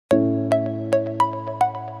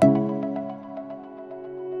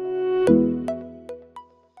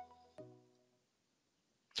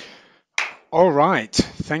All right,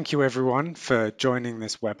 thank you everyone for joining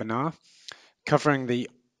this webinar covering the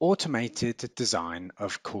automated design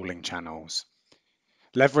of cooling channels,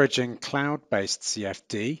 leveraging cloud-based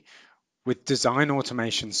CFD with design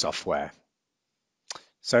automation software.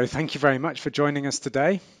 So thank you very much for joining us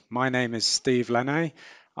today. My name is Steve Lene.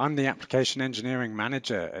 I'm the Application Engineering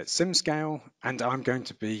Manager at SimScale, and I'm going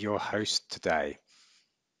to be your host today.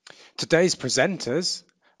 Today's presenters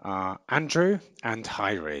are Andrew and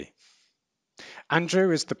Hyri.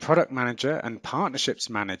 Andrew is the Product Manager and Partnerships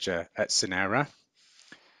Manager at Synera.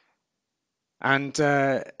 And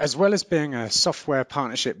as well as being a software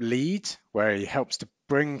partnership lead, where he helps to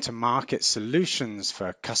bring to market solutions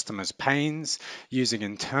for customers' pains using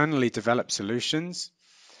internally developed solutions,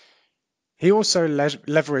 he also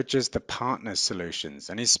leverages the partners' solutions,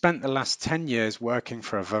 and he's spent the last 10 years working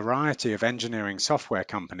for a variety of engineering software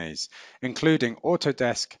companies, including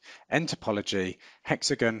Autodesk, Entopology,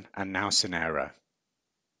 Hexagon, and now Synera.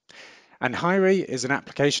 And Hyri is an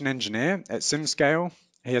application engineer at SimScale.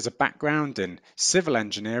 He has a background in civil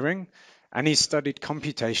engineering, and he studied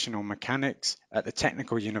computational mechanics at the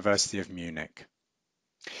Technical University of Munich.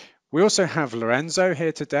 We also have Lorenzo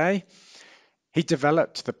here today. He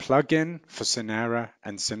developed the plugin for Synera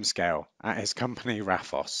and SimScale at his company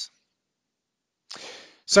Raphos.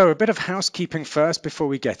 So a bit of housekeeping first before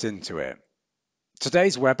we get into it.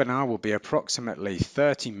 Today's webinar will be approximately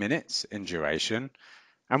 30 minutes in duration,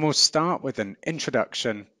 and we'll start with an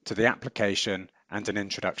introduction to the application and an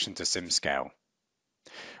introduction to SimScale.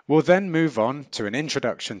 We'll then move on to an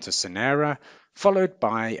introduction to Synera, followed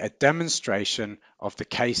by a demonstration of the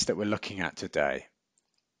case that we're looking at today.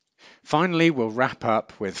 Finally, we'll wrap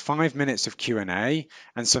up with 5 minutes of Q&A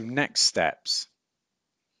and some next steps.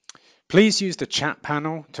 Please use the chat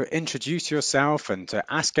panel to introduce yourself and to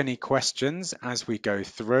ask any questions as we go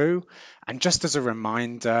through. And just as a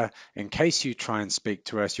reminder, in case you try and speak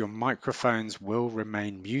to us, your microphones will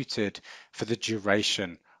remain muted for the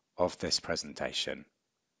duration of this presentation.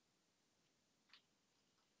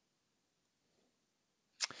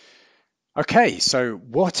 Okay, so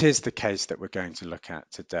what is the case that we're going to look at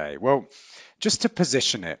today? Well, just to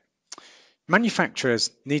position it,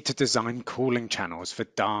 manufacturers need to design cooling channels for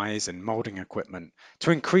dies and molding equipment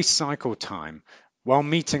to increase cycle time while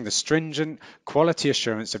meeting the stringent quality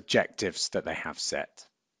assurance objectives that they have set.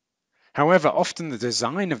 However, often the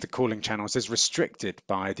design of the cooling channels is restricted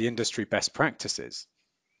by the industry best practices.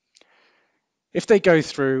 If they go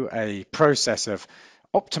through a process of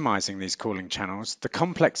optimizing these cooling channels, the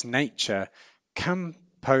complex nature can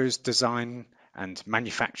pose design and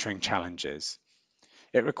manufacturing challenges.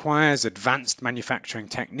 It requires advanced manufacturing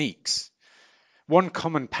techniques. One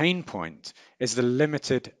common pain point is the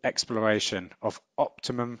limited exploration of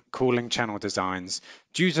optimum cooling channel designs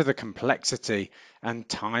due to the complexity and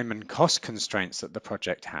time and cost constraints that the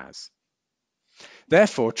project has.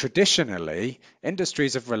 Therefore, traditionally,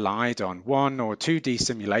 industries have relied on 1 or 2D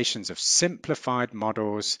simulations of simplified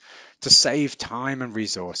models to save time and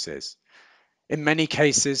resources. In many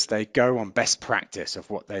cases, they go on best practice of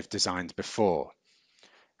what they've designed before.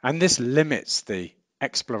 And this limits the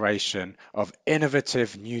exploration of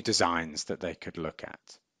innovative new designs that they could look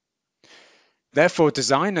at. Therefore,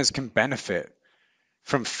 designers can benefit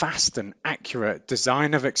from fast and accurate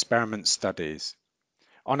design of experiment studies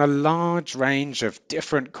on a large range of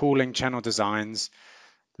different cooling channel designs,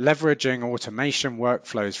 leveraging automation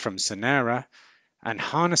workflows from Synera and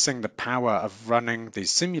harnessing the power of running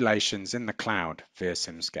these simulations in the cloud via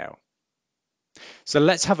SimScale. So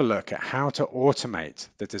let's have a look at how to automate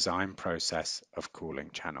the design process of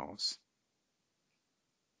cooling channels.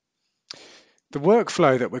 The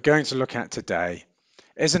workflow that we're going to look at today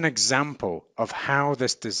is an example of how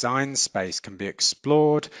this design space can be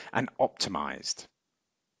explored and optimized.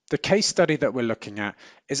 The case study that we're looking at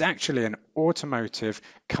is actually an automotive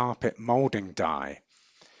carpet molding die.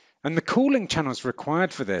 And the cooling channels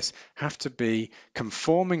required for this have to be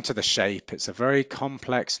conforming to the shape. It's a very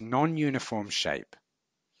complex, non-uniform shape.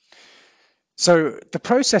 So the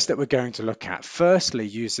process that we're going to look at firstly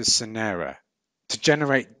uses Synera to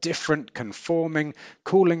generate different conforming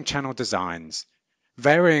cooling channel designs,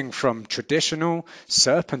 varying from traditional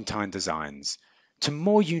serpentine designs to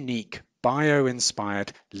more unique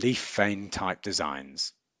bio-inspired leaf vane type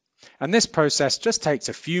designs. And this process just takes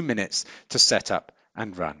a few minutes to set up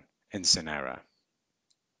and run in Synera.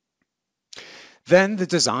 Then the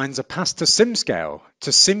designs are passed to SimScale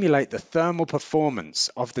to simulate the thermal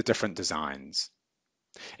performance of the different designs.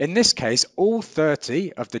 In this case, all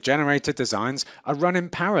 30 of the generated designs are run in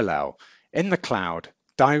parallel in the cloud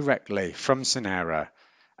directly from Synera,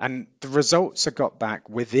 and the results are got back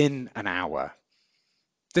within an hour.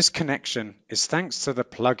 This connection is thanks to the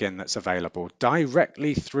plugin that's available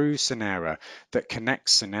directly through Synera that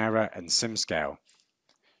connects Synera and SimScale.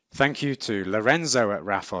 Thank you to Lorenzo at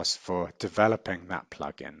Raphos for developing that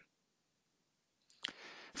plugin.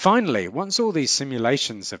 Finally, once all these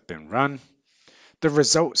simulations have been run, the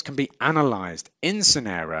results can be analyzed in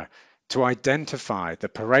Synera to identify the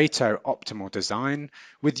Pareto optimal design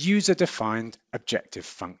with user-defined objective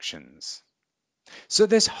functions. So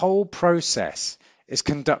this whole process is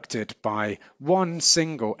conducted by one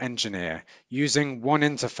single engineer using one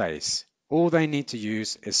interface. All they need to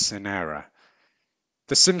use is Synera.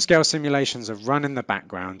 The SimScale simulations are run in the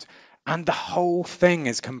background, and the whole thing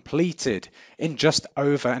is completed in just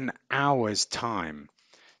over an hour's time.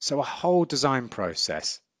 So a whole design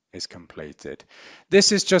process is completed.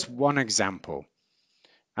 This is just one example,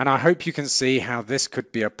 and I hope you can see how this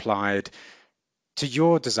could be applied to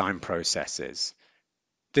your design processes.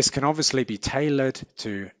 This can obviously be tailored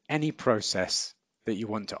to any process that you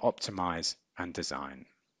want to optimize and design.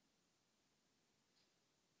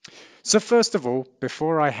 So first of all,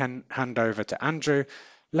 before I hand over to Andrew,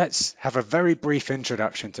 let's have a very brief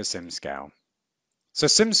introduction to SimScale. So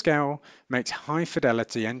SimScale makes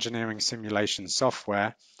high-fidelity engineering simulation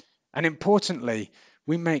software, and importantly,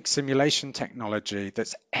 we make simulation technology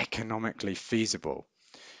that's economically feasible.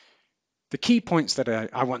 The key points that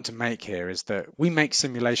I want to make here is that we make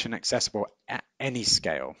simulation accessible at any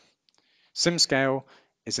scale. SimScale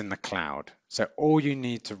is in the cloud, so all you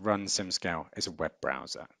need to run SimScale is a web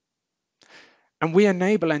browser. And we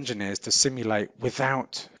enable engineers to simulate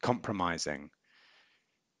without compromising.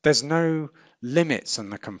 There's no limits on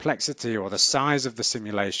the complexity or the size of the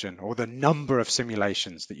simulation or the number of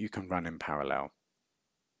simulations that you can run in parallel.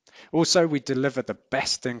 Also, we deliver the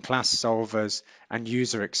best-in-class solvers and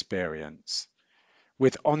user experience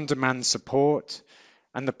with on-demand support,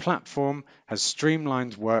 and the platform has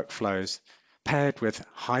streamlined workflows paired with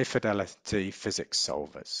high-fidelity physics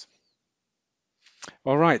solvers.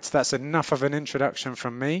 All right, that's enough of an introduction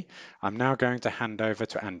from me. I'm now going to hand over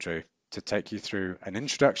to Andrew to take you through an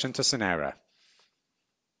introduction to Synera.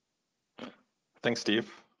 Thanks,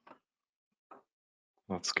 Steve.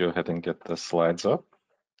 Let's go ahead and get the slides up.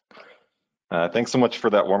 Thanks so much for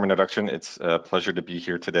that warm introduction. It's a pleasure to be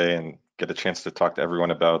here today and get a chance to talk to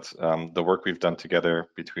everyone about the work we've done together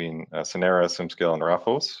between Synera, SimScale, and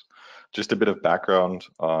Raphos. Just a bit of background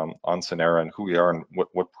on Synera and who we are and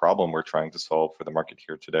what problem we're trying to solve for the market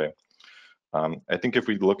here today. I think if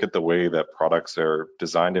we look at the way that products are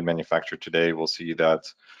designed and manufactured today, we'll see that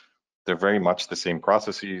they're very much the same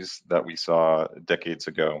processes that we saw decades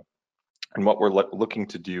ago. And what we're looking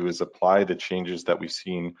to do is apply the changes that we've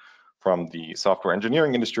seen from the software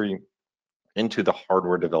engineering industry into the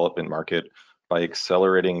hardware development market by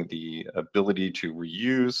accelerating the ability to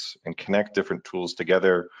reuse and connect different tools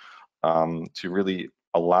together to really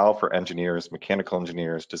allow for engineers, mechanical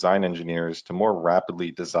engineers, design engineers to more rapidly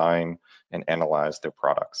design and analyze their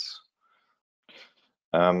products.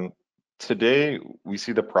 Today, we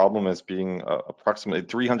see the problem as being approximately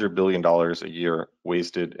 $300 billion a year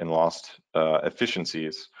wasted in lost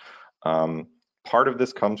efficiencies. Part of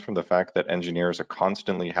this comes from the fact that engineers are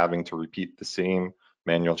constantly having to repeat the same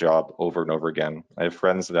manual job over and over again. I have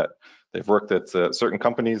friends that they've worked at certain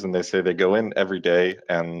companies and they say they go in every day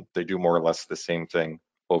and they do more or less the same thing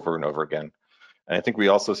over and over again. And I think we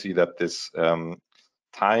also see that this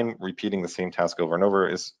time repeating the same task over and over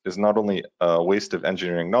is not only a waste of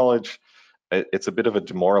engineering knowledge, it's a bit of a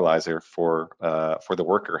demoralizer for the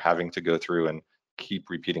worker having to go through and keep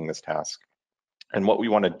repeating this task. And what we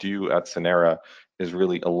want to do at Synera is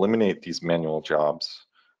really eliminate these manual jobs.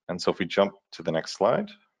 And so if we jump to the next slide,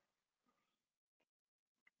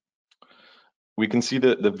 we can see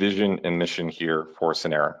the vision and mission here for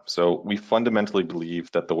Synera. So we fundamentally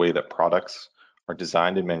believe that the way that products are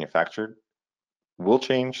designed and manufactured will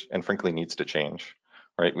change and frankly needs to change,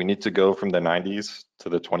 right? We need to go from the 90s to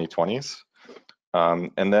the 2020s.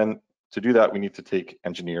 And then to do that, we need to take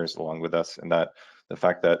engineers along with us, and that the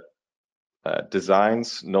fact that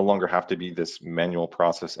designs no longer have to be this manual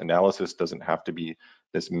process. Analysis doesn't have to be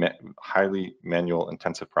this highly manual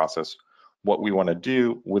intensive process. What we want to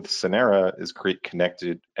do with Synera is create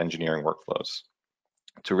connected engineering workflows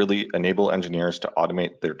to really enable engineers to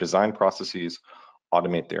automate their design processes,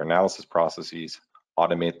 automate their analysis processes,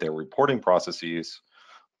 automate their reporting processes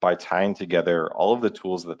by tying together all of the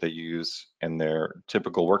tools that they use in their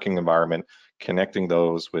typical working environment, connecting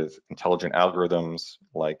those with intelligent algorithms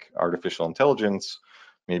like artificial intelligence.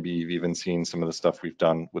 Maybe you've even seen some of the stuff we've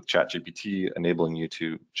done with ChatGPT, enabling you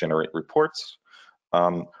to generate reports.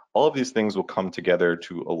 All of these things will come together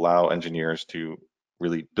to allow engineers to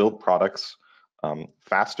really build products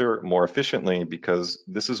faster, more efficiently, because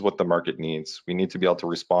this is what the market needs. We need to be able to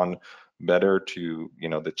respond better to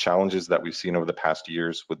the challenges that we've seen over the past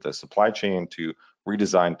years with the supply chain, to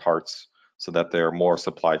redesign parts so that they're more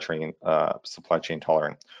supply chain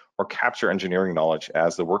tolerant, or capture engineering knowledge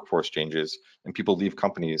as the workforce changes and people leave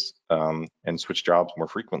companies and switch jobs more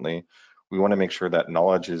frequently. We want to make sure that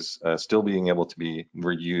knowledge is still being able to be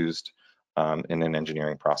reused in an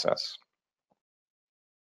engineering process.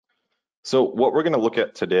 So what we're going to look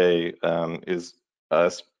at today is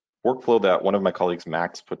a workflow that one of my colleagues,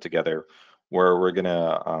 Max, put together, where we're going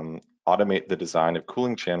to automate the design of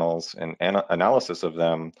cooling channels and analysis of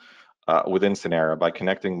them within Synera by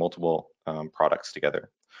connecting multiple products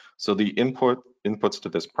together. So the inputs to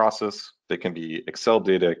this process, they can be Excel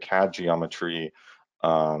data, CAD geometry,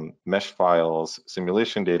 mesh files,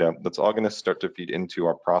 simulation data. That's all going to start to feed into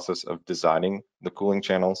our process of designing the cooling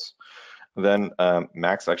channels. Then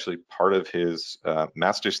Max, actually part of his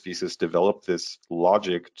master's thesis, developed this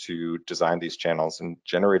logic to design these channels and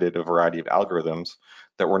generated a variety of algorithms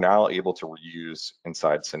that we're now able to reuse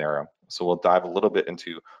inside Synera. So we'll dive a little bit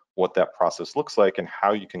into what that process looks like and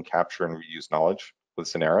how you can capture and reuse knowledge with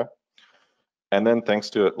Synera. And then thanks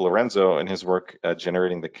to Lorenzo and his work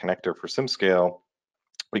generating the connector for SimScale,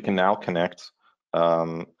 we can now connect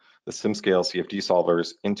the SimScale CFD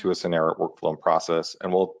solvers into a Synera workflow and process,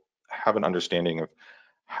 and we'll have an understanding of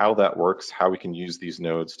how that works, how we can use these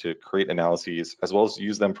nodes to create analyses, as well as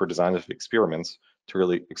use them for design of experiments to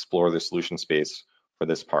really explore the solution space for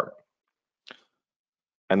this part.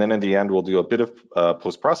 And then in the end, we'll do a bit of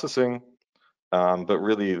post-processing, but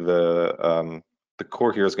really the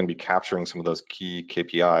core here is going to be capturing some of those key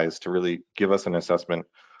KPIs to really give us an assessment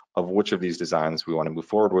of which of these designs we want to move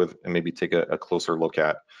forward with and maybe take a closer look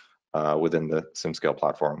at within the SimScale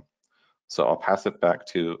platform. So I'll pass it back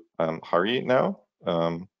to Hari now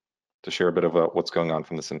to share a bit of what's going on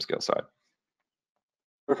from the SimScale side.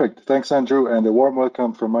 Perfect. Thanks, Andrew, and a warm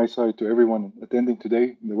welcome from my side to everyone attending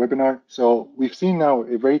today in the webinar. So we've seen now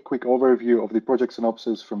a very quick overview of the project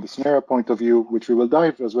synopsis from the Synera point of view, which we will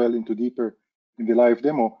dive as well into deeper in the live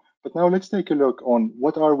demo. But now let's take a look on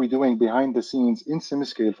what are we doing behind the scenes in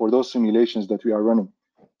SimScale for those simulations that we are running.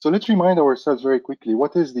 So let's remind ourselves very quickly,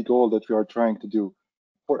 what is the goal that we are trying to do?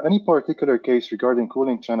 For any particular case regarding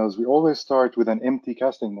cooling channels, we always start with an empty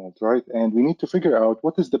casting mold, right? And we need to figure out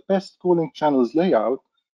what is the best cooling channels layout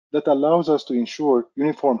that allows us to ensure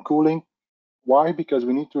uniform cooling. Why? Because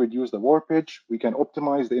we need to reduce the warpage. We can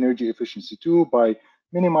optimize the energy efficiency too by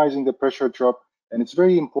minimizing the pressure drop. And it's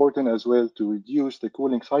very important as well to reduce the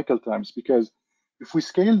cooling cycle times, because if we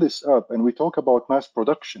scale this up and we talk about mass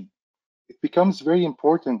production, it becomes very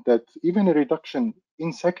important that even a reduction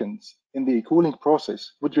in seconds in the cooling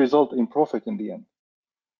process would result in profit in the end.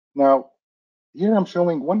 Now, here I'm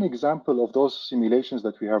showing one example of those simulations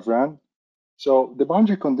that we have ran. So the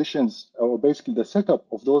boundary conditions, or basically the setup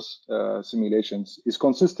of those simulations, is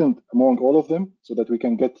consistent among all of them so that we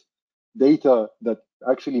can get data that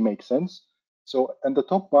actually makes sense. So at the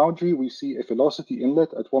top boundary, we see a velocity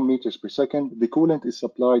inlet at 1 meters per second. The coolant is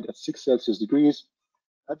supplied at 6 Celsius degrees.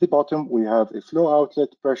 At the bottom, we have a flow outlet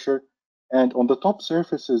pressure. And on the top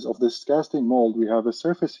surfaces of this casting mold, we have a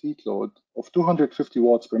surface heat load of 250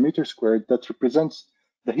 watts per meter squared that represents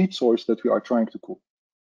the heat source that we are trying to cool.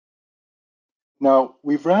 Now,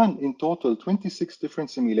 we've ran in total 26 different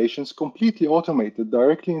simulations, completely automated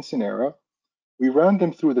directly in Synera. We ran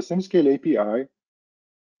them through the SimScale API.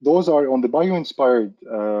 Those are on the bio-inspired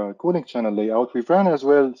cooling channel layout. We've ran as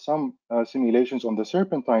well some simulations on the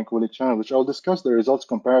serpentine cooling channel, which I'll discuss the results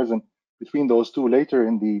comparison between those two later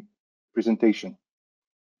in the presentation.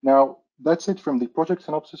 Now, that's it from the project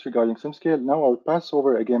synopsis regarding SimScale. Now I'll pass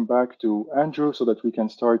over again back to Andrew so that we can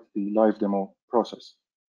start the live demo process.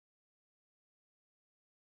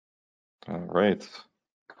 All right.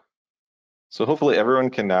 So hopefully everyone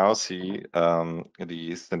can now see the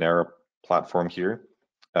Synera platform here.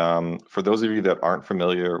 For those of you that aren't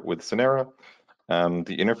familiar with Synera,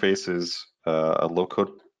 the interface is a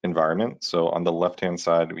low-code environment. So on the left-hand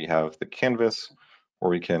side, we have the canvas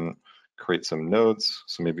where we can create some nodes.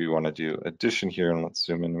 So maybe we want to do addition here, and let's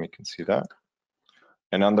zoom in and we can see that.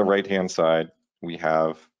 And on the right-hand side, we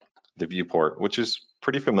have the viewport, which is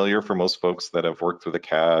pretty familiar for most folks that have worked with a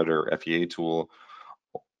CAD or FEA tool,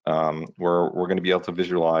 where we're going to be able to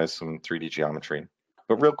visualize some 3D geometry.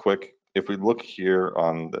 But real quick, if we look here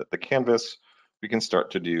on the canvas, we can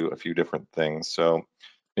start to do a few different things. So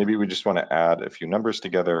maybe we just want to add a few numbers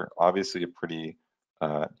together. Obviously a pretty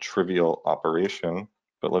trivial operation,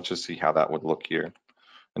 but let's just see how that would look here.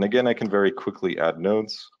 And again, I can very quickly add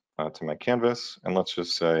nodes to my canvas. And let's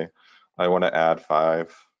just say I want to add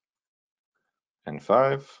 5 and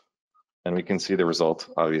 5. And we can see the result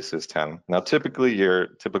obviously is 10. Now, typically your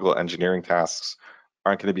typical engineering tasks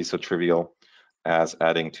aren't going to be so trivial as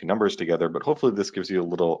adding two numbers together, but hopefully this gives you a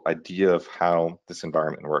little idea of how this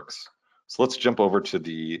environment works. So let's jump over to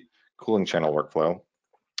the cooling channel workflow.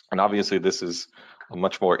 And obviously this is a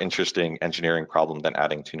much more interesting engineering problem than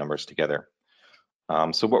adding two numbers together.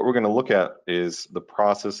 So what we're going to look at is the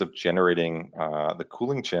process of generating the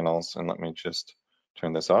cooling channels. And let me just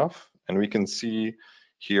turn this off. And we can see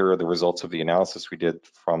here are the results of the analysis we did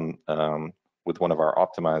from with one of our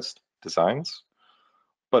optimized designs.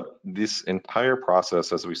 But this entire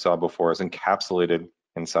process, as we saw before, is encapsulated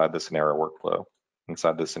inside the Synera workflow,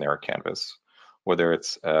 inside the Synera canvas, whether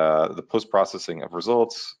it's the post-processing of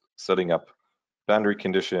results, setting up boundary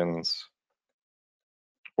conditions,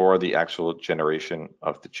 or the actual generation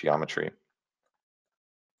of the geometry.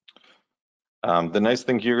 The nice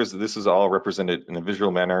thing here is that this is all represented in a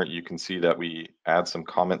visual manner. You can see that we add some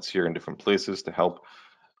comments here in different places to help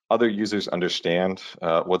other users understand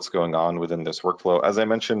what's going on within this workflow. As I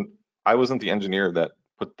mentioned, I wasn't the engineer that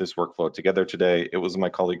put this workflow together today. It was my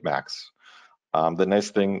colleague, Max. The nice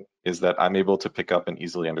thing is that I'm able to pick up and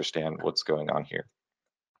easily understand what's going on here.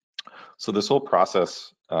 So this whole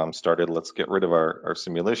process started, let's get rid of our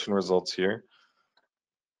simulation results here.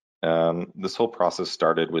 This whole process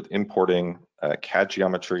started with importing CAD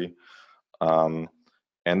geometry.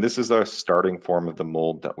 And this is our starting form of the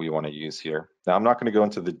mold that we want to use here. Now, I'm not going to go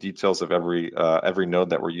into the details of every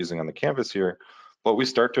node that we're using on the canvas here, but we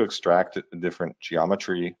start to extract different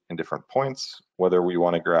geometry in different points, whether we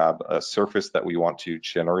want to grab a surface that we want to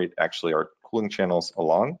generate actually our cooling channels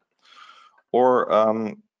along,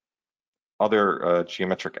 or other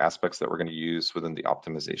geometric aspects that we're going to use within the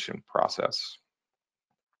optimization process.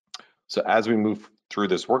 So as we move through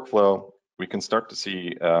this workflow, we can start to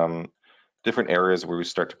see different areas where we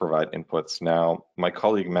start to provide inputs. Now, my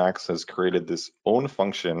colleague Max has created this own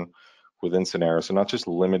function within Synera, so not just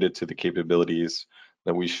limited to the capabilities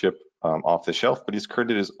that we ship off the shelf, but he's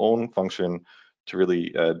created his own function to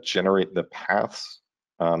really generate the paths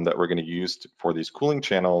that we're going to use for these cooling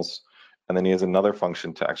channels. And then he has another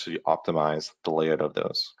function to actually optimize the layout of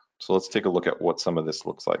those. So let's take a look at what some of this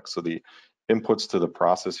looks like. So the inputs to the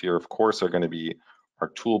process here, of course, are going to be our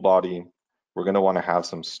tool body. We're going to want to have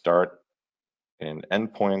some start and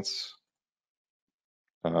endpoints.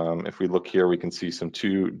 If we look here, we can see some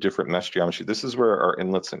two different mesh geometry. This is where our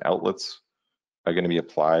inlets and outlets are going to be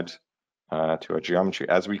applied to our geometry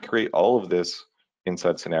as we create all of this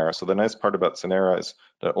inside Synera. So the nice part about Synera is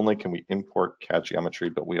not only can we import CAD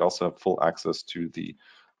geometry, but we also have full access to the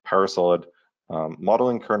Parasolid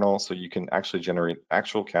modeling kernel, so you can actually generate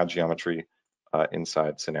actual CAD geometry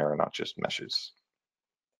inside Synera, not just meshes.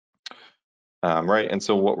 Right, and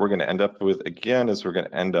so what we're going to end up with again is we're going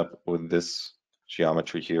to end up with this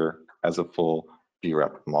geometry here as a full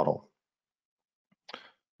BREP model.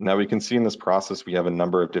 Now we can see in this process we have a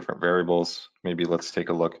number of different variables. Maybe let's take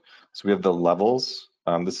a look. So we have the levels.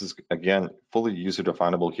 This is again fully user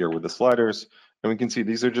definable here with the sliders, and we can see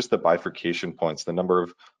these are just the bifurcation points, the number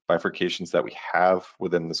of bifurcations that we have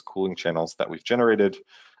within this cooling channels that we've generated,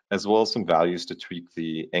 as well as some values to tweak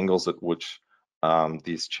the angles at which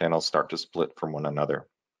these channels start to split from one another.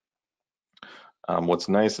 What's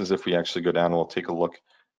nice is if we actually go down, we'll take a look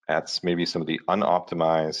at maybe some of the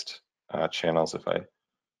unoptimized channels. If I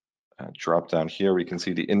drop down here, we can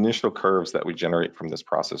see the initial curves that we generate from this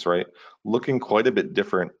process, right? Looking quite a bit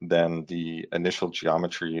different than the initial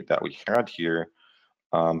geometry that we had here.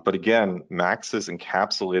 But again, Max has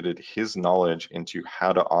encapsulated his knowledge into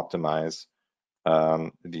how to optimize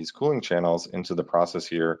these cooling channels into the process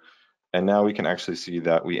here. And now we can actually see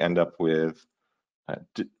that we end up with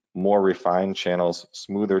more refined channels,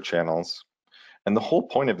 smoother channels. And the whole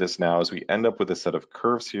point of this now is we end up with a set of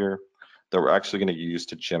curves here that we're actually going to use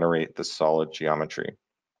to generate the solid geometry.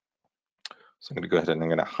 So I'm going to go ahead and I'm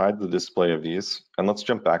going to hide the display of these. And let's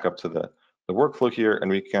jump back up to the workflow here,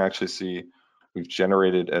 and we can actually see we've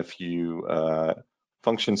generated a few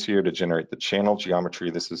functions here to generate the channel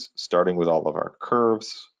geometry. This is starting with all of our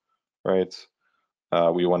curves, right?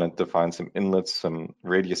 We want to define some inlets, some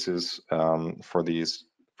radiuses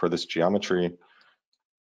for this geometry.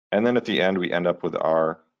 And then at the end, we end up with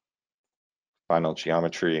our final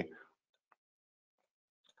geometry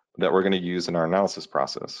that we're going to use in our analysis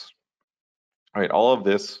process. All right, all of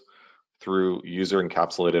this through user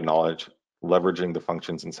encapsulated knowledge, leveraging the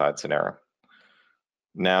functions inside Synera.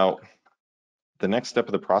 Now, the next step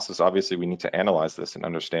of the process, obviously, we need to analyze this and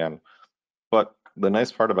understand. But the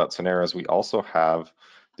nice part about Synera is we also have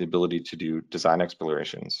the ability to do design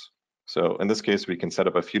explorations. So in this case, we can set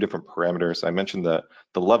up a few different parameters. I mentioned the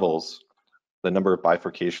levels. the number of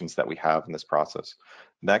bifurcations that we have in this process.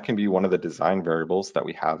 That can be one of the design variables that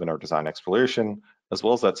we have in our design exploration, as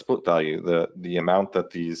well as that split value, the amount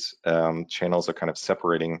that these channels are kind of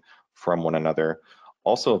separating from one another.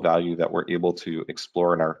 Also a value that we're able to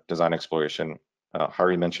explore in our design exploration.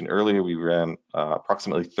 Hari mentioned earlier, we ran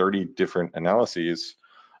approximately 30 different analyses,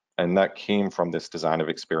 and that came from this design of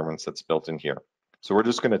experiments that's built in here. So we're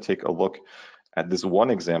just going to take a look at this one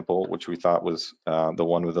example, which we thought was the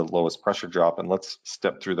one with the lowest pressure drop, and let's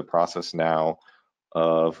step through the process now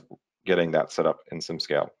of getting that set up in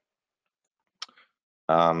SimScale.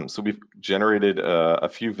 So we've generated a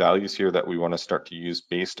few values here that we want to start to use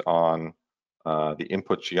based on the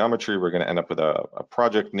input geometry. We're going to end up with a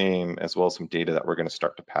project name, as well as some data that we're going to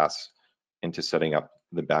start to pass into setting up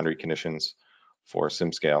the boundary conditions for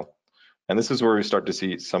SimScale. And this is where we start to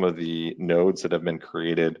see some of the nodes that have been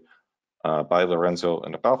created by Lorenzo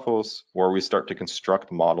and Abalfos, where we start to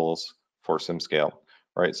construct models for SimScale,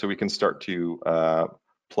 right? So we can start to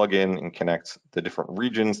plug in and connect the different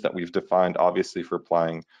regions that we've defined, obviously for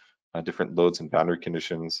applying different loads and boundary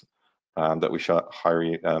conditions that we saw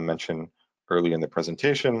Hari mention early in the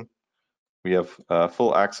presentation. We have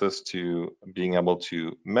full access to being able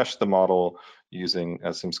to mesh the model using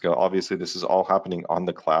SimScale. Obviously, this is all happening on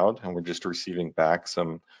the cloud, and we're just receiving back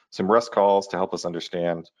some REST calls to help us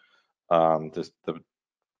understand the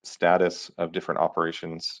status of different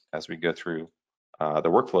operations as we go through the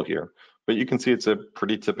workflow here. But you can see it's a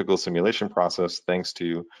pretty typical simulation process thanks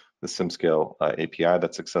to the SimScale API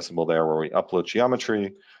that's accessible there, where we upload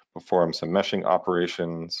geometry, perform some meshing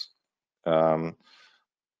operations.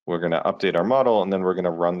 We're going to update our model, and then we're going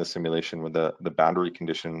to run the simulation with the boundary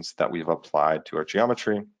conditions that we've applied to our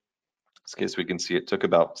geometry. In this case, we can see it took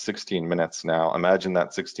about 16 minutes now. Imagine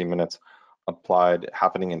that 16 minutes applied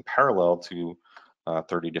happening in parallel to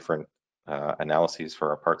 30 different analyses for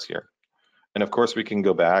our parts here. And of course, we can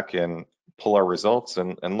go back and pull our results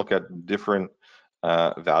and look at different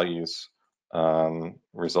values,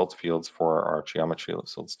 results fields for our geometry.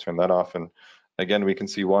 So let's turn that off. And again, we can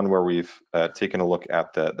see one where we've taken a look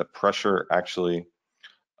at the pressure actually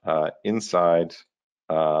inside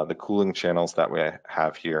the cooling channels that we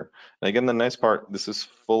have here. And again, the nice part, this is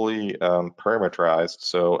fully parameterized.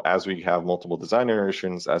 So as we have multiple design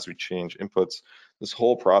iterations, as we change inputs, this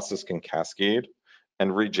whole process can cascade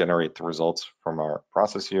and regenerate the results from our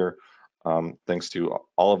process here, thanks to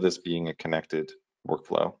all of this being a connected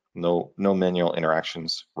workflow. No manual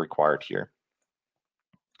interactions required here.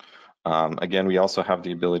 Again, we also have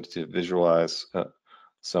the ability to visualize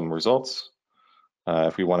some results.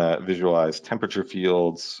 If we want to visualize temperature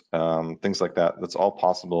fields, things like that, that's all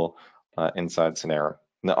possible inside Synera.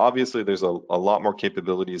 Now, obviously, there's a lot more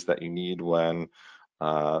capabilities that you need when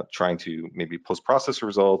trying to maybe post-process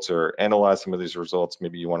results or analyze some of these results.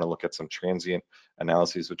 Maybe you want to look at some transient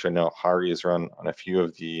analyses, which I know Hari has run on a few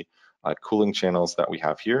of the cooling channels that we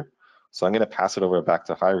have here. So I'm going to pass it over back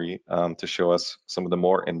to Hari to show us some of the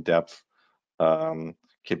more in-depth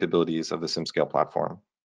capabilities of the SimScale platform.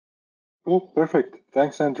 Cool, perfect.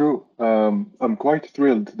 Thanks, Andrew. I'm quite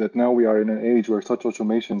thrilled that now we are in an age where such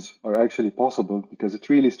automations are actually possible, because it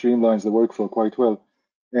really streamlines the workflow quite well.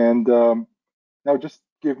 And now just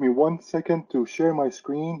give me 1 second to share my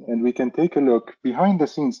screen, and we can take a look behind the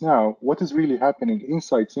scenes now, what is really happening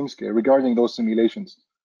inside SimScale regarding those simulations.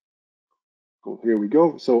 Cool, here we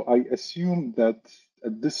go. So I assume that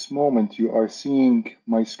at this moment you are seeing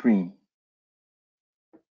my screen.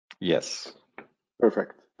 Yes.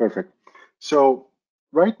 Perfect, perfect. So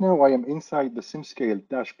right now I am inside the SimScale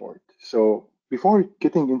dashboard. So before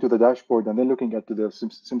getting into the dashboard and then looking at the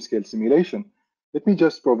SimScale simulation, let me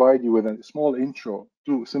just provide you with a small intro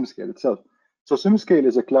to SimScale itself. So SimScale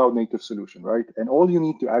is a cloud-native solution, right? And all you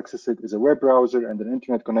need to access it is a web browser and an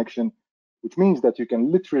internet connection, which means that you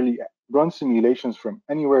can literally run simulations from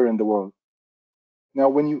anywhere in the world. Now,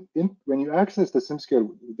 when you access the SimScale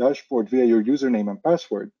dashboard via your username and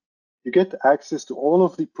password, you get access to all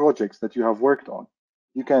of the projects that you have worked on.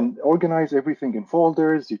 You can organize everything in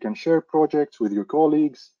folders, you can share projects with your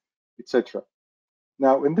colleagues, etc.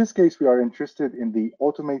 Now, in this case, we are interested in the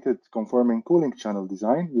automated conforming cooling channel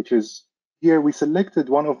design, which is here we selected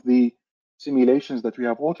one of the simulations that we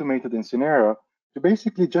have automated in Synera to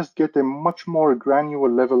basically just get a much more granular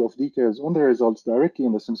level of details on the results directly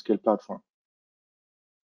in the SimScale platform.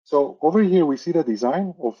 So over here, we see the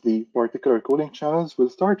design of the particular cooling channels. We'll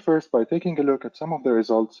start first by taking a look at some of the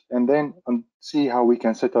results and then see how we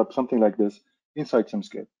can set up something like this inside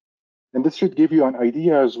SimScale. And this should give you an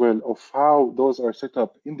idea as well of how those are set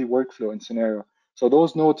up in the workflow in Synera. So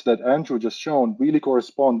those nodes that Andrew just shown really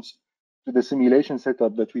corresponds to the simulation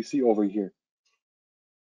setup that we see over here.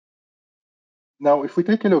 Now, if we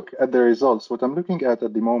take a look at the results, what I'm looking at the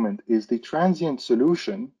moment is the transient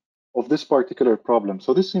solution of this particular problem.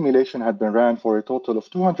 So this simulation had been ran for a total of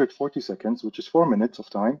 240 seconds, which is 4 minutes of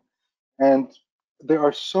time. And there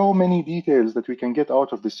are so many details that we can get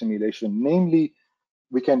out of the simulation. Namely,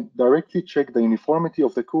 we can directly check the uniformity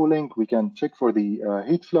of the cooling. We can check for the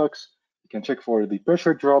heat flux. We can check for the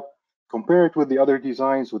pressure drop, compare it with the other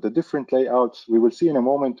designs with the different layouts. We will see in a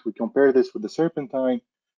moment, we compare this with the serpentine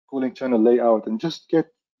cooling channel layout and just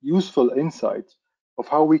get useful insights of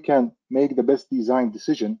how we can make the best design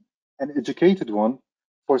decision, an educated one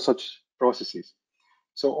for such processes.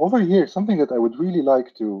 So over here, something that I would really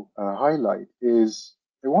like to highlight is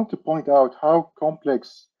I want to point out how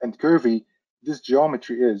complex and curvy this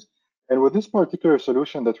geometry is. And with this particular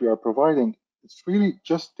solution that we are providing, it's really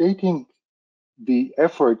just taking the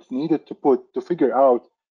effort needed to put to figure out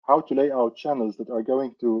how to lay out channels that are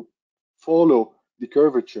going to follow the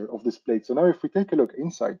curvature of this plate. So now if we take a look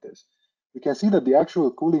inside this, we can see that the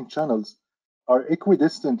actual cooling channels are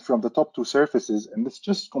equidistant from the top two surfaces, and it's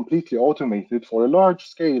just completely automated for a large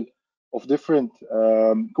scale of different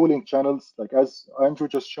cooling channels. Like as Andrew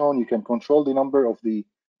just shown, you can control the number of the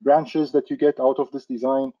branches that you get out of this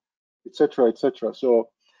design, etc., etc. So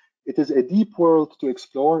it is a deep world to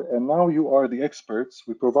explore, and now you are the experts.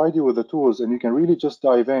 We provide you with the tools, and you can really just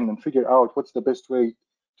dive in and figure out what's the best way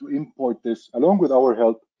to import this, along with our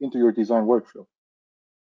help, into your design workflow.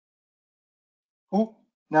 Cool.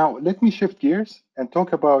 Now, let me shift gears and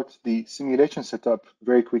talk about the simulation setup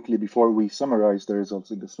very quickly before we summarize the results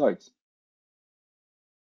in the slides.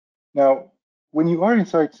 Now, when you are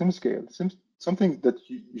inside SimScale, something that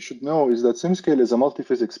you should know is that SimScale is a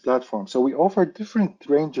multi-physics platform. So we offer different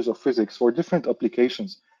ranges of physics for different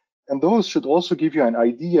applications. And those should also give you an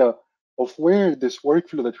idea of where this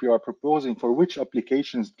workflow that we are proposing for which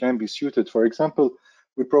applications can be suited. For example,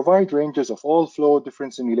 we provide ranges of all flow,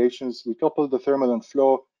 different simulations. We couple the thermal and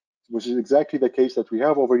flow, which is exactly the case that we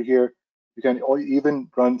have over here. You can even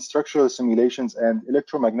run structural simulations and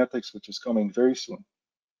electromagnetics, which is coming very soon.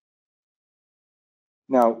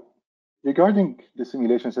 Now, regarding the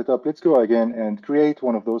simulation setup, let's go again and create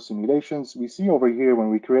one of those simulations. We see over here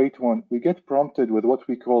when we create one, we get prompted with what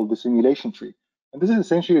we call the simulation tree. And this is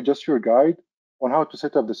essentially just your guide on how to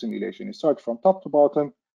set up the simulation. You start from top to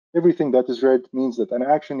bottom. Everything that is red means that an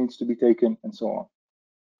action needs to be taken, and so on.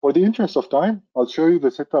 For the interest of time, I'll show you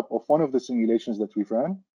the setup of one of the simulations that we've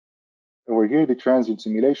run. Over here, the transient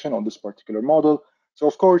simulation on this particular model. So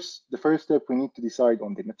of course, the first step, we need to decide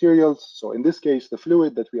on the materials. So in this case, the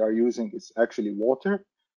fluid that we are using is actually water.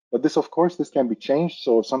 But this, of course, this can be changed.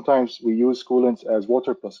 So sometimes we use coolants as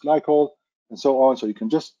water plus glycol and so on. So you can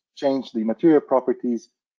just change the material properties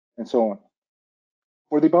and so on.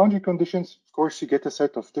 For the boundary conditions, of course, you get a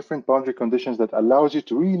set of different boundary conditions that allows you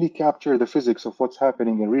to really capture the physics of what's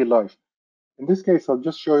happening in real life. In this case, I'll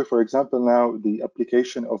just show you, for example, now the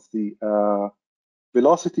application of the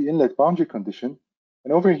velocity inlet boundary condition.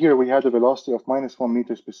 And over here, we had a velocity of -1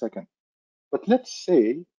 meters per second. But let's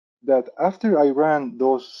say that after I ran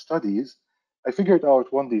those studies, I figured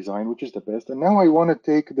out one design, which is the best. And now I want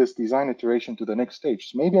to take this design iteration to the next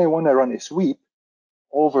stage. So maybe I want to run a sweep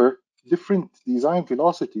over different design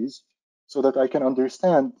velocities so that I can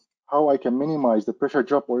understand how I can minimize the pressure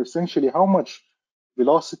drop, or essentially how much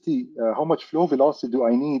velocity, how much flow velocity do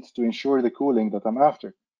I need to ensure the cooling that I'm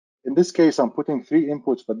after. In this case, I'm putting 3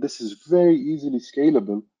 inputs, but this is very easily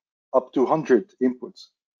scalable up to 100 inputs.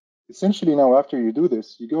 Essentially now, after you do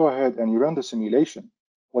this, you go ahead and you run the simulation.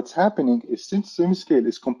 What's happening is, since SimScale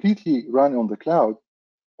is completely run on the cloud,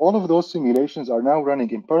 all of those simulations are now running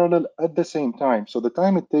in parallel at the same time. So the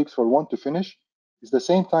time it takes for one to finish is the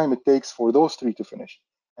same time it takes for those 3 to finish.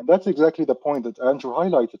 And that's exactly the point that Andrew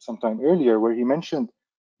highlighted sometime earlier, where he mentioned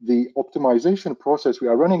the optimization process. We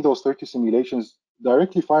are running those 30 simulations,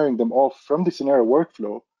 directly firing them off from the Synera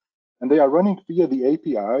workflow, and they are running via the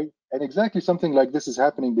API. And exactly something like this is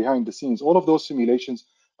happening behind the scenes. All of those simulations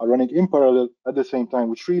are running in parallel at the same time,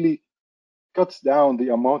 which really cuts down the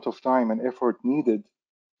amount of time and effort needed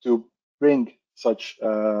to bring such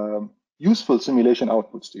useful simulation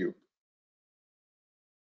outputs to you.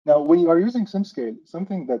 Now, when you are using SimScale,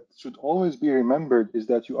 something that should always be remembered is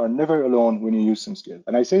that you are never alone when you use SimScale.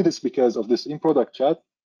 And I say this because of this in-product chat,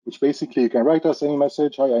 which basically you can write us any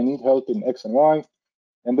message, hi, I need help in X and Y.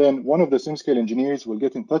 And then one of the SimScale engineers will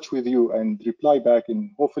get in touch with you and reply back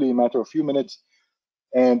in hopefully a matter of a few minutes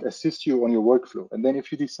and assist you on your workflow. And then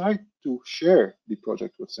if you decide to share the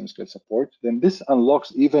project with SimScale support, then this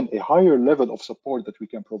unlocks even a higher level of support that we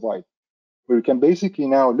can provide, where we can basically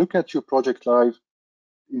now look at your project live,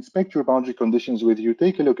 inspect your boundary conditions with you,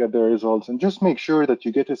 take a look at the results, and just make sure that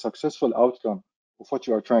you get a successful outcome of what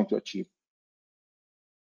you are trying to achieve.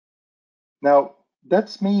 Now,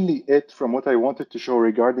 that's mainly it from what I wanted to show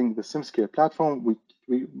regarding the SimScale platform.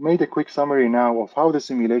 We made a quick summary now of how the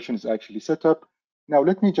simulation is actually set up. Now,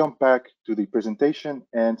 let me jump back to the presentation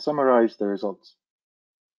and summarize the results.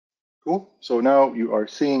 Cool. So now you are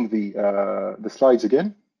seeing the slides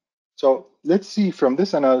again. So let's see from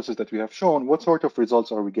this analysis that we have shown, what sort of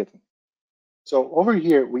results are we getting? So over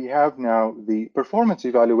here, we have now the performance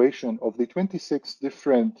evaluation of the 26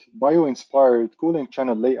 different bio-inspired cooling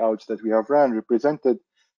channel layouts that we have ran, represented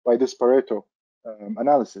by this Pareto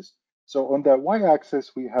analysis. So on the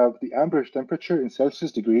y-axis, we have the amperage temperature in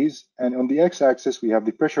Celsius degrees, and on the x-axis, we have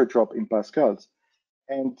the pressure drop in pascals.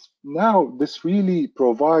 And now this really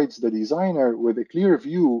provides the designer with a clear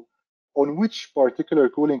view on which particular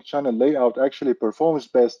cooling channel layout actually performs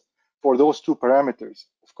best for those two parameters.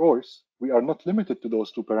 Of course, we are not limited to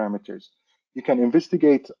those two parameters. You can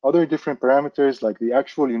investigate other different parameters like the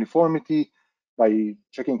actual uniformity by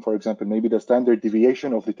checking, for example, maybe the standard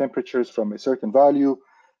deviation of the temperatures from a certain value.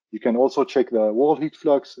 You can also check the wall heat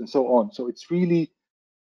flux and so on. So it's really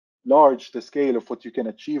large, the scale of what you can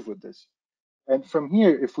achieve with this. And from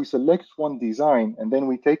here, if we select one design and then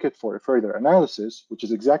we take it for a further analysis, which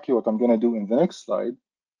is exactly what I'm going to do in the next slide,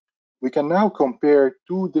 we can now compare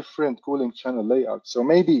two different cooling channel layouts. So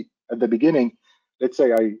maybe at the beginning, let's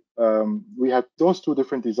say we had those two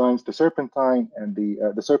different designs, the serpentine and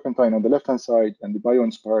the serpentine on the left-hand side and the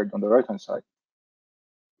bio-inspired on the right-hand side.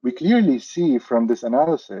 We clearly see from this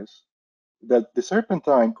analysis that the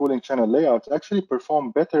serpentine cooling channel layouts actually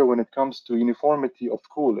perform better when it comes to uniformity of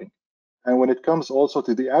cooling, and when it comes also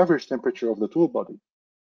to the average temperature of the tool body.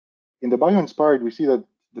 In the bio-inspired, we see that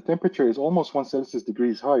the temperature is almost 1 Celsius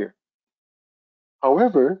degrees higher.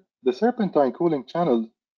 However, the serpentine cooling channel,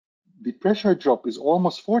 the pressure drop is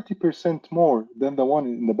almost 40% more than the one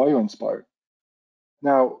in the bio-inspired.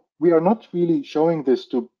 Now, we are not really showing this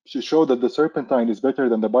to show that the serpentine is better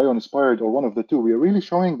than the bio-inspired or one of the two. We are really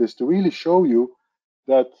showing this to really show you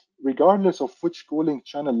that regardless of which cooling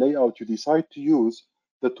channel layout you decide to use,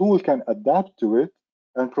 the tool can adapt to it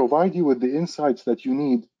and provide you with the insights that you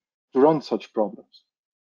need to run such problems.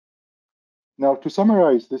 Now, to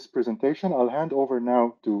summarize this presentation, I'll hand over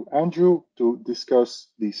now to Andrew to discuss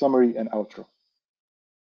the summary and outro.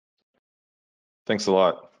 Thanks a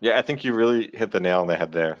lot. Yeah, I think you really hit the nail on the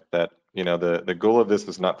head there. That, you know, the goal of this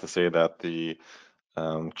is not to say that the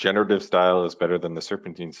generative style is better than the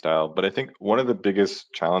serpentine style, but I think one of the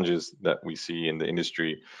biggest challenges that we see in the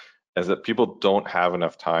industry is that people don't have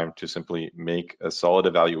enough time to simply make a solid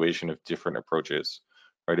evaluation of different approaches,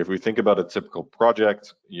 right? If we think about a typical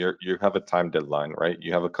project, you have a time deadline, right?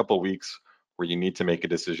 You have a couple of weeks where you need to make a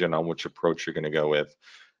decision on which approach you're going to go with.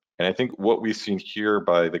 And I think what we've seen here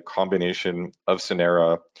by the combination of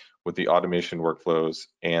Synera with the automation workflows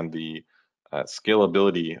and the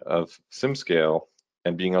scalability of SimScale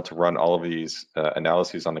and being able to run all of these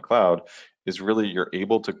analyses on the cloud is really you're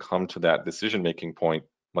able to come to that decision-making point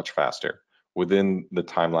much faster within the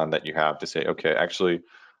timeline that you have to say, okay, actually,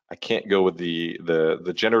 I can't go with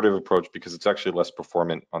the generative approach because it's actually less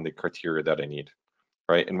performant on the criteria that I need,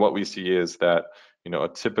 right? And what we see is that, you know, a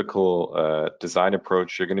typical design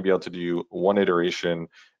approach, you're going to be able to do one iteration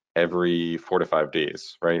every 4 to 5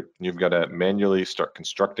 days, right? You've got to manually start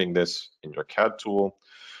constructing this in your CAD tool.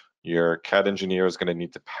 Your CAD engineer is going to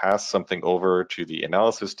need to pass something over to the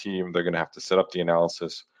analysis team. They're going to have to set up the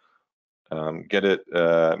analysis, get it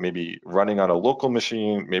maybe running on a local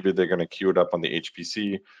machine. Maybe they're going to queue it up on the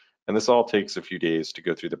HPC. And this all takes a few days to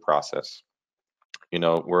go through the process. You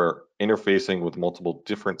know, we're interfacing with multiple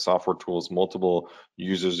different software tools. Multiple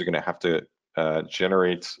users are going to have to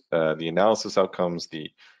generate the analysis outcomes,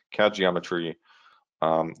 the CAD geometry.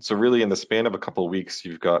 So really in the span of a couple of weeks,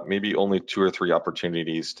 you've got maybe only 2 or 3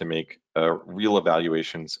 opportunities to make real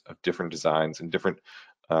evaluations of different designs and different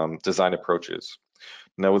design approaches.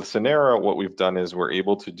 Now with Synera, what we've done is we're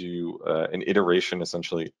able to do an iteration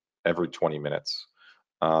essentially every 20 minutes.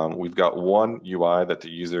 We've got one UI that the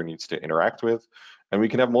user needs to interact with, and we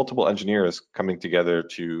can have multiple engineers coming together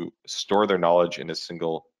to store their knowledge in a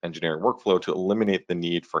single engineering workflow to eliminate the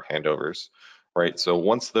need for handovers, right? So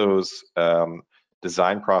once those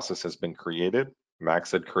design process has been created,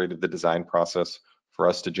 Max had created the design process for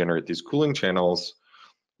us to generate these cooling channels,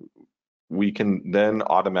 we can then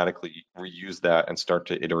automatically reuse that and start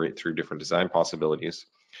to iterate through different design possibilities.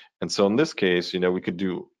 And so in this case, you know, we could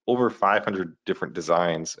do over 500 different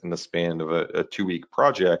designs in the span of a 2-week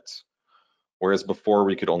project, whereas before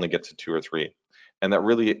we could only get to 2 or 3. And that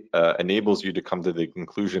really enables you to come to the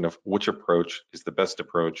conclusion of which approach is the best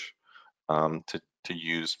approach to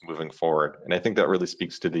use moving forward. And I think that really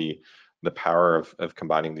speaks to the the power of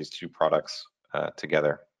combining these two products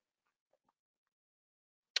together.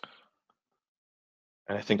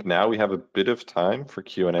 And I think now we have a bit of time for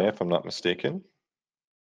Q&A, if I'm not mistaken.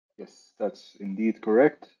 Yes, that's indeed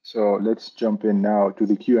correct. So let's jump in now to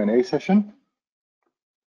the Q&A session.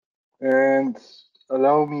 And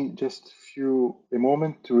allow me just a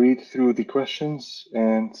moment to read through the questions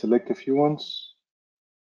and select a few ones.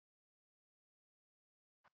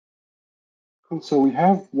 Cool. So we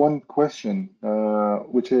have one question,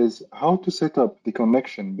 which is how to set up the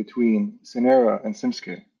connection between Synera and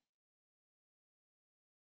SimScale.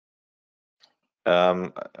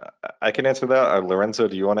 I can answer that. Lorenzo,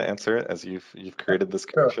 do you want to answer it as you've created this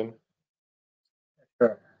connection?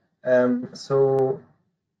 Sure.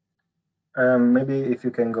 Maybe if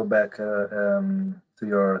you can go back to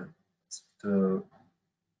your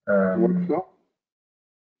workflow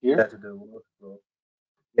here. Yeah, to the workflow.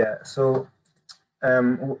 Yeah. So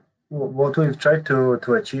what we've tried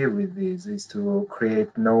to achieve with this is to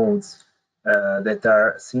create nodes that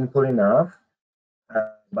are simple enough,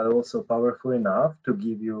 but also powerful enough to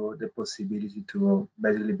give you the possibility to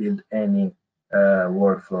basically build any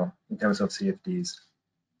workflow in terms of CFDs.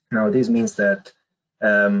 Now, this means that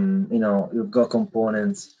you've got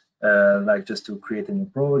components like just to create a new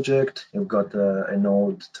project. You've got a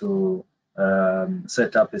node to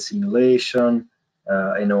set up a simulation,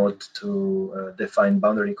 a node to define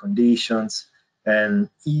boundary conditions, and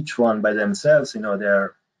each one by themselves,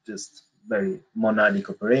 they're just very monadic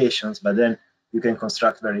operations. But then you can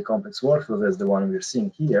construct very complex workflows as the one we're seeing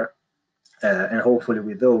here, and hopefully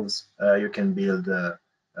with those you can build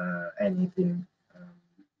anything.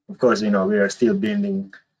 Of course, we are still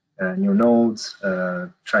building new nodes,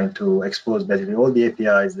 trying to expose basically all the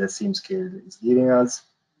APIs that SimScale is giving us.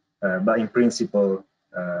 But in principle,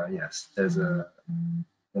 yes, there's the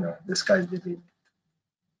sky's the limit.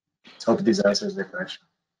 Hope this answers the question.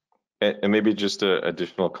 And maybe just an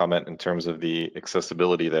additional comment in terms of the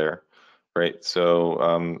accessibility there, right?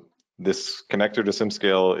 So this connector to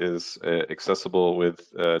SimScale is accessible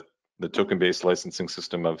with the token-based licensing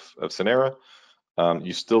system of Synera.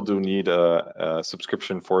 You still do need a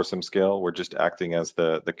subscription for SimScale. We're just acting as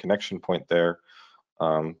the connection point there,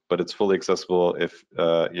 but it's fully accessible. If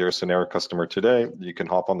you're a Synera customer today, you can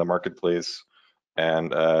hop on the marketplace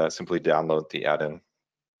and simply download the add-in.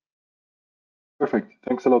 Perfect.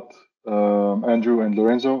 Thanks a lot, Andrew and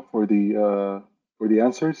Lorenzo, for the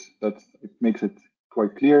answers. It makes it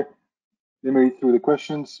quite clear. Let me read through the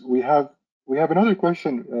questions. We have another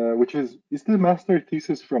question, which is the master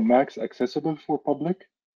thesis from Max accessible for public?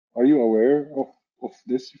 Are you aware of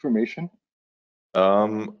this information?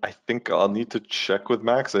 I think I'll need to check with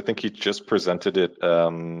Max. I think he just presented it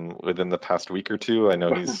within the past week or two. I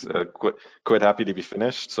know he's quite happy to be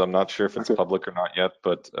finished, so I'm not sure if it's public or not yet,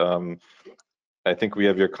 but I think we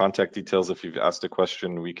have your contact details. If you've asked a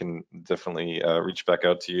question, we can definitely reach back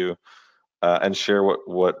out to you and share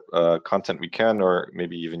what content we can, or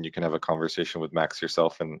maybe even you can have a conversation with Max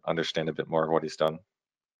yourself and understand a bit more of what he's done.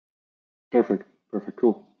 Perfect,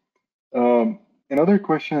 cool. Another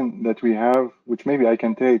question that we have, which maybe I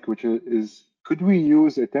can take, which is could we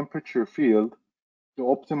use a temperature field to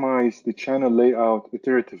optimize the channel layout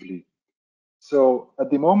iteratively? So at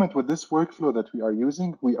the moment with this workflow that we are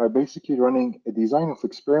using, we are basically running a design of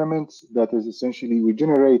experiments that is essentially we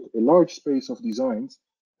generate a large space of designs,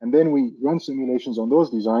 and then we run simulations on those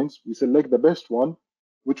designs. We select the best one,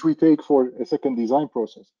 which we take for a second design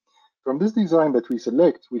process. From this design that we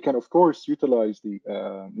select, we can, of course, utilize the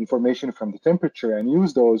information from the temperature and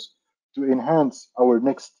use those to enhance our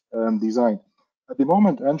next design. At the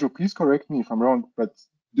moment, Andrew, please correct me if I'm wrong, but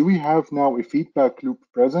do we have now a feedback loop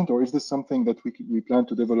present, or is this something that we plan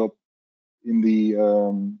to develop in the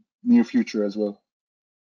near future as well?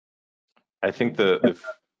 I think I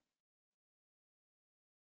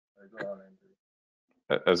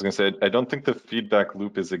was going to say, I don't think the feedback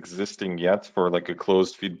loop is existing yet for like a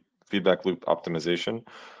closed feedback loop optimization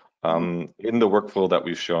in the workflow that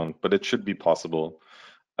we've shown, but it should be possible.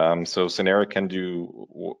 So Synera can do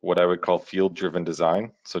what I would call field-driven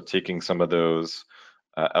design. So taking some of those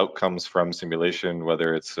outcomes from simulation,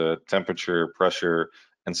 whether it's temperature, pressure,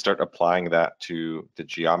 and start applying that to the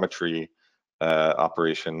geometry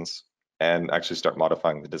operations and actually start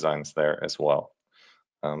modifying the designs there as well.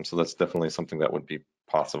 So that's definitely something that would be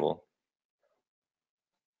possible.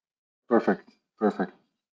 Perfect.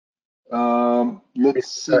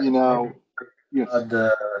 Let's see now. Yes.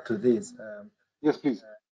 To this. Yes, please.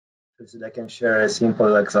 So I can share a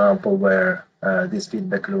simple example where this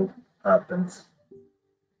feedback loop happens.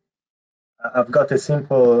 I've got a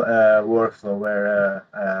simple workflow where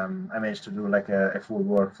I managed to do like a full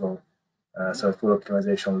workflow so a full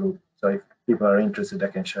optimization loop. So if people are interested, I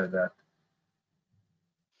can share that.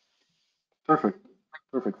 Perfect.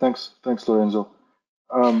 Thanks, Lorenzo.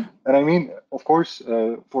 And I mean, of course,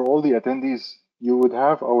 for all the attendees, you would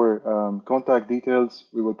have our contact details.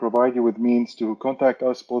 We will provide you with means to contact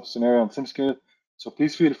us, both Synera and SimScale. So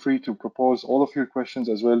please feel free to propose all of your questions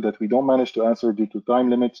as well that we don't manage to answer due to time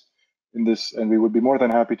limits in this, and we would be more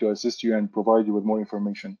than happy to assist you and provide you with more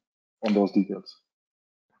information on those details.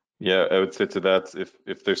 Yeah, I would say to that,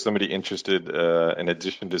 if there's somebody interested, in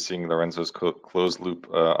addition to seeing Lorenzo's closed loop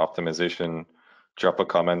optimization, drop a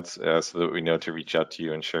comment so that we know to reach out to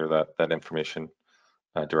you and share that information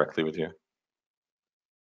directly with you.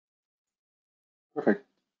 Perfect.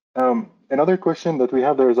 Another question that we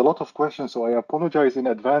have, there is a lot of questions, so I apologize in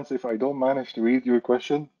advance if I don't manage to read your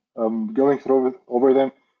question. Going through over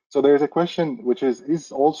them. So there's a question which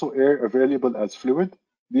is also air available as fluid?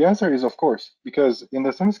 The answer is of course, because in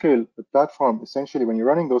the SimScale platform, essentially when you're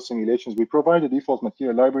running those simulations, we provide a default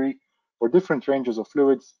material library for different ranges of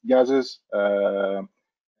fluids, gases,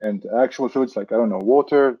 and actual fluids like, I don't know,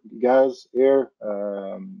 water, gas, air,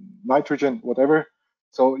 nitrogen, whatever.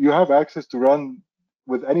 So you have access to run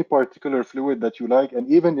with any particular fluid that you like. And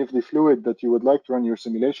even if the fluid that you would like to run your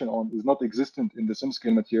simulation on is not existent in the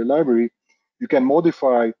SimScale material library, you can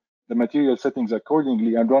modify the material settings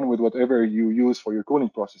accordingly and run with whatever you use for your cooling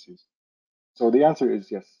processes. So the answer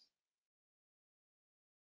is yes.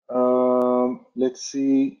 Let's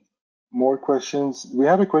see more questions. We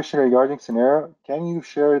have a question regarding Synera. Can you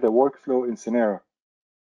share the workflow in Synera?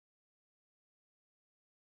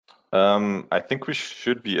 I think we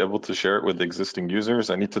should be able to share it with existing users.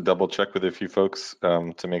 I need to double check with a few folks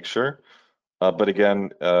to make sure. But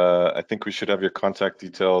again, I think we should have your contact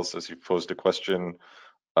details as you posed a question,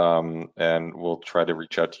 and we'll try to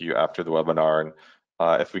reach out to you after the webinar. And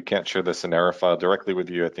if we can't share the Synera file directly with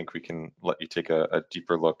you, I think we can let you take a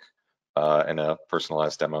deeper look in a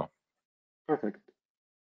personalized demo. Perfect.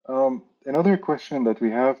 Another question that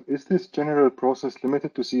we have, is this general process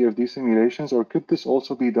limited to CFD simulations, or could this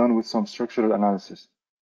also be done with some structural analysis?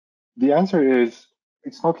 The answer is,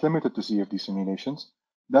 it's not limited to CFD simulations.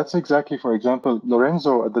 That's exactly, for example,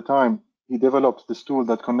 Lorenzo at the time, he developed this tool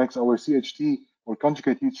that connects our CHT or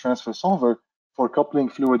conjugate heat transfer solver for coupling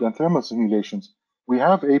fluid and thermal simulations. We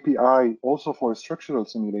have API also for structural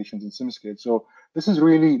simulations in SimScale. So this is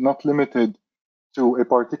really not limited to a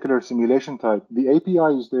particular simulation type. The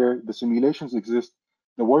API is there, the simulations exist,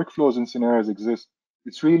 the workflows in Synera exist.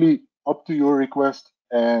 It's really up to your request,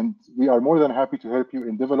 and we are more than happy to help you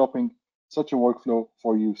in developing such a workflow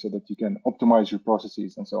for you so that you can optimize your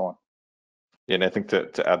processes and so on. Yeah, and I think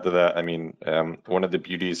to add to that, I mean, one of the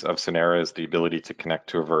beauties of Synera is the ability to connect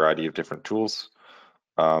to a variety of different tools.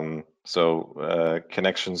 Connections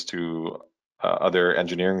to other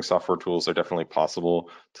engineering software tools are definitely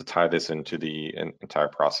possible to tie this into the entire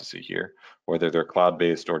process here, whether they're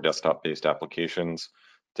cloud-based or desktop-based applications.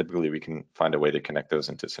 Typically, we can find a way to connect those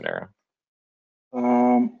into Synera.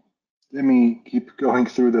 Let me keep going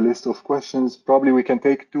through the list of questions. Probably we can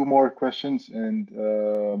take 2 more questions and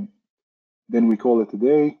then we call it a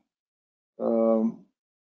day. So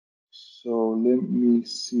let me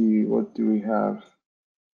see, what do we have?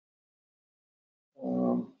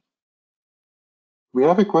 We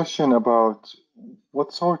have a question about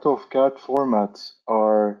what sort of CAD formats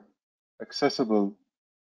are accessible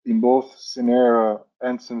in both Synera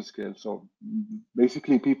and SimScale. So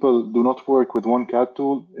basically, people do not work with one CAD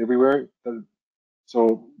tool everywhere.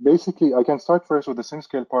 So basically, I can start first with the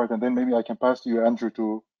SimScale part, and then maybe I can pass to you, Andrew,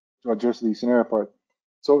 to address the Synera part.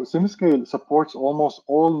 So SimScale supports almost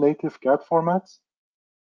all native CAD formats.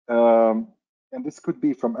 And this could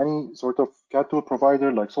be from any sort of CAD tool provider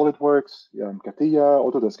like SolidWorks, CATIA,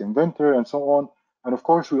 Autodesk Inventor, and so on. And of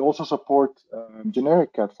course, we also support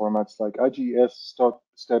generic CAD formats like IGS,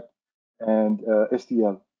 STEP, and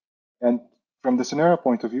STL. And from the Synera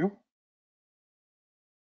point of view?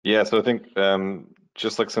 Yeah, so I think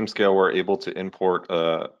just like SimScale, we're able to import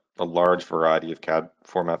a large variety of CAD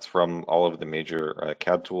formats from all of the major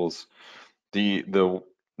CAD tools. The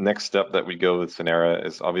next step that we go with Synera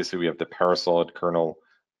is obviously we have the Parasolid kernel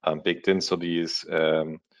baked in. So these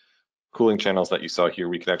cooling channels that you saw here,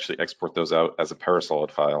 we could actually export those out as a Parasolid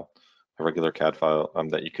file, a regular CAD file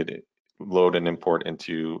that you could load and import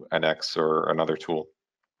into NX or another tool.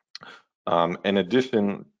 In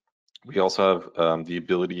addition, we also have the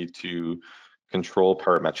ability to control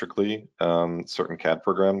parametrically certain CAD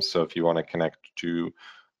programs. So if you want to connect to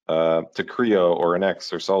Creo or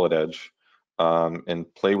NX or Solid Edge, and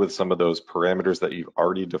play with some of those parameters that you've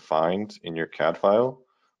already defined in your CAD file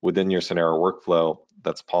within your Synera workflow,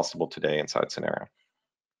 that's possible today inside Synera.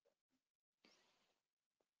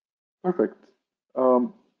 Perfect.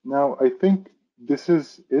 Now, I think this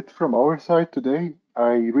is it from our side today.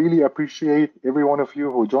 I really appreciate every one of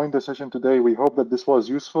you who joined the session today. We hope that this was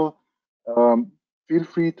useful. Feel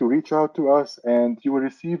free to reach out to us, and you will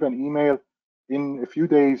receive an email in a few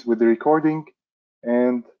days with the recording.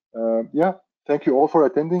 And yeah, thank you all for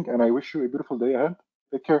attending, and I wish you a beautiful day ahead.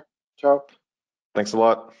 Take care. Ciao. Thanks a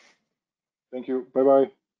lot. Thank you.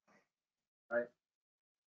 Bye-bye. Bye.